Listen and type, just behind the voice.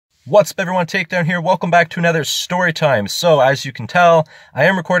What's up everyone, Takedown here. Welcome back to another story time. So as you can tell, I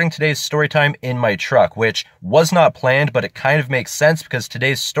am recording today's story time in my truck, which was not planned, but it kind of makes sense because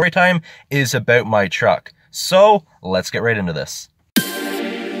today's story time is about my truck. So let's get right into this.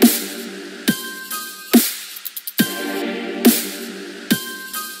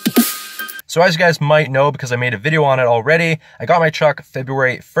 So as you guys might know, because I made a video on it already, I got my truck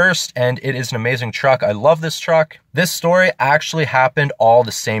February 1st, and it is an amazing truck. I love this truck. This story actually happened all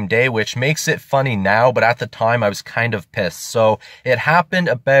the same day, which makes it funny now, but at the time I was kind of pissed. So it happened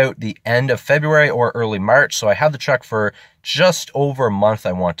about the end of February or early March, so I had the truck for just over a month,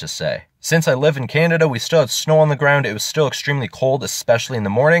 I want to say. Since I live in Canada, we still had snow on the ground. It was still extremely cold, especially in the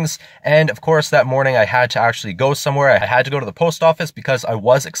mornings. And of course, that morning I had to actually go somewhere. I had to go to the post office because I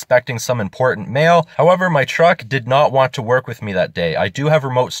was expecting some important mail. However, my truck did not want to work with me that day. I do have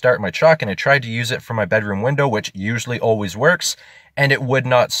remote start in my truck, and I tried to use it from my bedroom window, which usually always works, and it would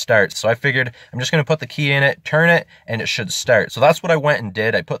not start. So I figured I'm just going to put the key in it, turn it, and it should start. So that's what I went and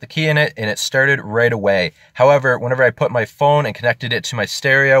did. I put the key in it and it started right away. However, whenever I put my phone and connected it to my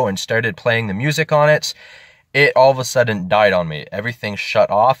stereo and started playing the music on it, it all of a sudden died on me. Everything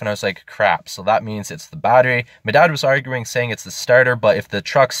shut off and I was like, crap. So that means it's the battery. My dad was arguing saying it's the starter, but if the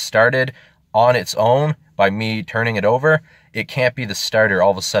truck started on its own by me turning it over, it can't be the starter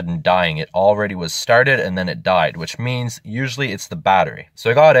all of a sudden dying. It already was started and then it died, which means usually it's the battery. So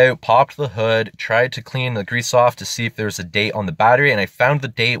I got out, popped the hood, tried to clean the grease off to see if there's a date on the battery, and I found the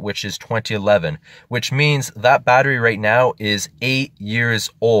date, which is 2011, which means that battery right now is 8 years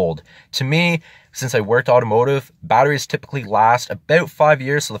old. To me, since I worked automotive, batteries typically last about 5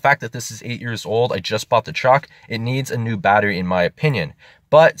 years, so the fact that this is 8 years old, I just bought the truck, it needs a new battery in my opinion.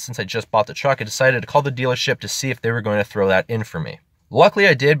 But since I just bought the truck, I decided to call the dealership to see if they were going to throw that in for me. Luckily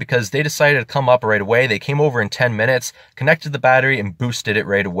I did, because they decided to come up right away. They came over in 10 minutes, connected the battery, and boosted it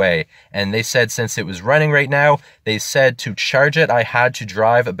right away. And they said since it was running right now, they said to charge it, I had to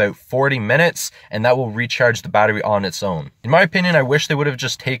drive about 40 minutes, and that will recharge the battery on its own. In my opinion, I wish they would have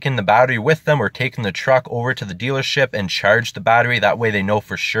just taken the battery with them or taken the truck over to the dealership and charged the battery. That way they know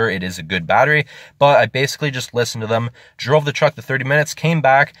for sure it is a good battery. But I basically just listened to them, drove the truck the 30 minutes, came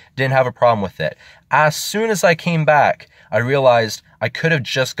back, didn't have a problem with it. As soon as I came back, I realized I could have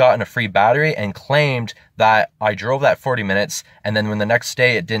just gotten a free battery and claimed that I drove that 40 minutes, and then when the next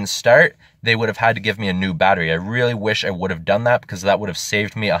day it didn't start, they would have had to give me a new battery. I really wish I would have done that, because that would have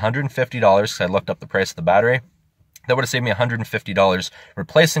saved me $150 because I looked up the price of the battery. That would have saved me $150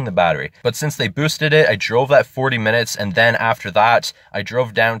 replacing the battery. But since they boosted it, I drove that 40 minutes, and then after that, I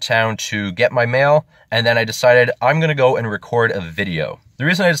drove downtown to get my mail, and then I decided I'm going to go and record a video. The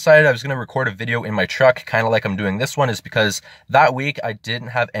reason I decided I was going to record a video in my truck, kind of like I'm doing this one, is because that week I didn't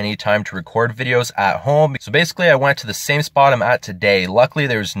have any time to record videos at home. So basically I went to the same spot I'm at today. Luckily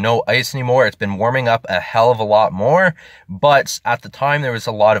there's no ice anymore. It's been warming up a hell of a lot more, but at the time there was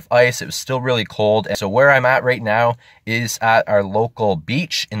a lot of ice. It was still really cold. And so where I'm at right now is at our local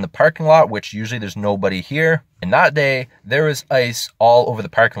beach in the parking lot, which usually there's nobody here. And that day, there was ice all over the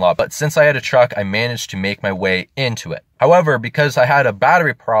parking lot, but since I had a truck, I managed to make my way into it. However, because I had a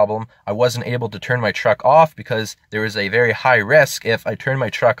battery problem, I wasn't able to turn my truck off because there was a very high risk if I turned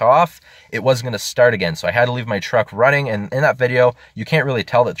my truck off, it wasn't going to start again. So I had to leave my truck running, and in that video, you can't really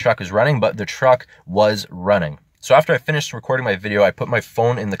tell that the truck is running, but the truck was running. So after I finished recording my video, I put my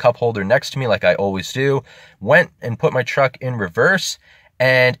phone in the cup holder next to me like I always do, went and put my truck in reverse,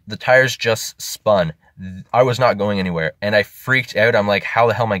 and the tires just spun. I was not going anywhere, and I freaked out. I'm like, how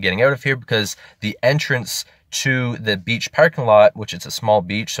the hell am I getting out of here? Because the entrance to the beach parking lot, which it's a small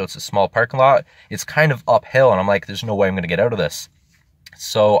beach, so it's a small parking lot, it's kind of uphill, and I'm like, there's no way I'm going to get out of this.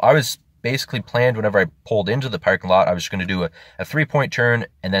 So I was basically planned whenever I pulled into the parking lot, I was going to do a 3-point turn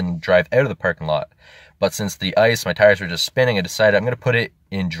and then drive out of the parking lot. But since the ice, my tires were just spinning, I decided I'm going to put it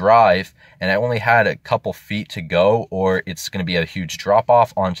in drive, and I only had a couple feet to go, or it's going to be a huge drop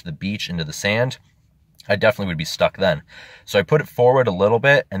off onto the beach into the sand. I definitely would be stuck then. So I put it forward a little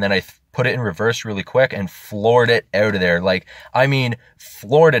bit, and then I put it in reverse really quick and floored it out of there. Like, I mean,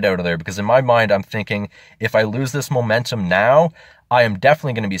 floored it out of there, because in my mind, I'm thinking, if I lose this momentum now, I am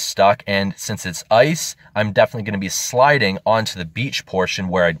definitely going to be stuck, and since it's ice, I'm definitely going to be sliding onto the beach portion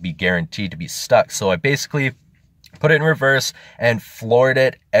where I'd be guaranteed to be stuck. So I basically put it in reverse and floored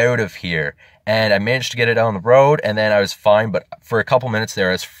it out of here. And I managed to get it on the road, and then I was fine, but for a couple minutes there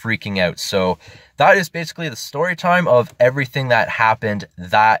I was freaking out. So that is basically the story time of everything that happened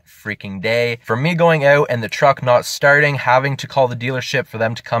that freaking day. From me going out and the truck not starting, having to call the dealership for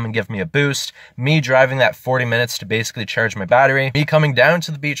them to come and give me a boost, me driving that 40 minutes to basically charge my battery, me coming down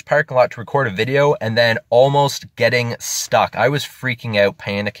to the beach parking lot to record a video, and then almost getting stuck. I was freaking out,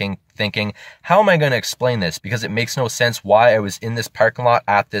 panicking, thinking, how am I going to explain this? Because it makes no sense why I was in this parking lot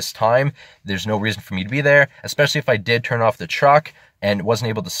at this time. There's no reason for me to be there, especially if I did turn off the truck and wasn't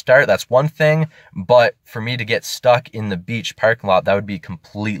able to start. That's one thing, but for me to get stuck in the beach parking lot, that would be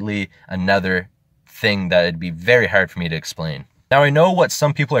completely another thing that it'd be very hard for me to explain. Now, I know what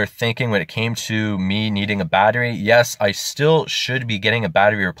some people are thinking when it came to me needing a battery. Yes, I still should be getting a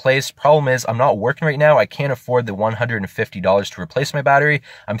battery replaced. Problem is, I'm not working right now. I can't afford the $150 to replace my battery.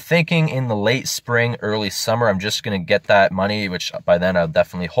 I'm thinking in the late spring, early summer, I'm just going to get that money, which by then I'll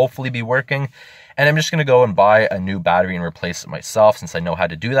definitely, hopefully be working. And I'm just going to go and buy a new battery and replace it myself since I know how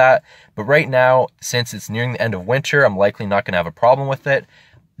to do that. But right now, since it's nearing the end of winter, I'm likely not going to have a problem with it.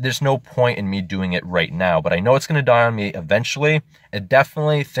 There's no point in me doing it right now, but I know it's going to die on me eventually. I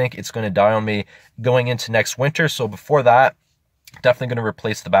definitely think it's going to die on me going into next winter. So before that, definitely going to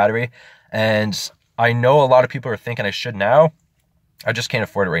replace the battery. And I know a lot of people are thinking I should now. I just can't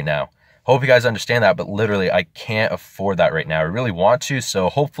afford it right now. Hope you guys understand that, but literally I can't afford that right now. I really want to, so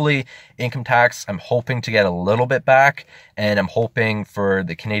hopefully income tax, I'm hoping to get a little bit back, and I'm hoping for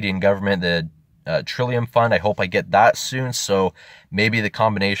the Canadian government, the Trillium Fund, I hope I get that soon, so maybe the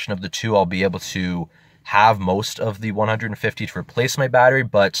combination of the two, I'll be able to have most of the 150 to replace my battery.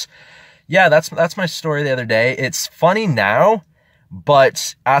 But yeah, that's my story the other day. It's funny now,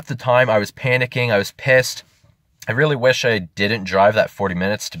 but at the time I was panicking, I was pissed. I really wish I didn't drive that 40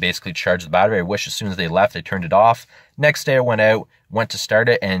 minutes to basically charge the battery. I wish as soon as they left, I turned it off. Next day I went out, went to start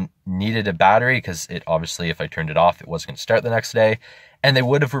it, and needed a battery because it obviously, if I turned it off, it wasn't going to start the next day. And they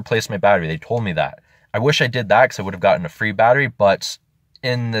would have replaced my battery. They told me that. I wish I did that because I would have gotten a free battery, but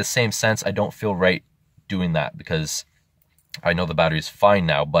in the same sense, I don't feel right doing that because I know the battery is fine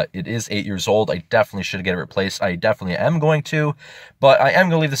now, but it is 8 years old. I definitely should get it replaced. I definitely am going to, but I am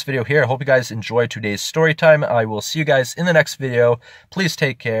going to leave this video here. I hope you guys enjoyed today's story time. I will see you guys in the next video. Please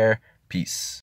take care. Peace.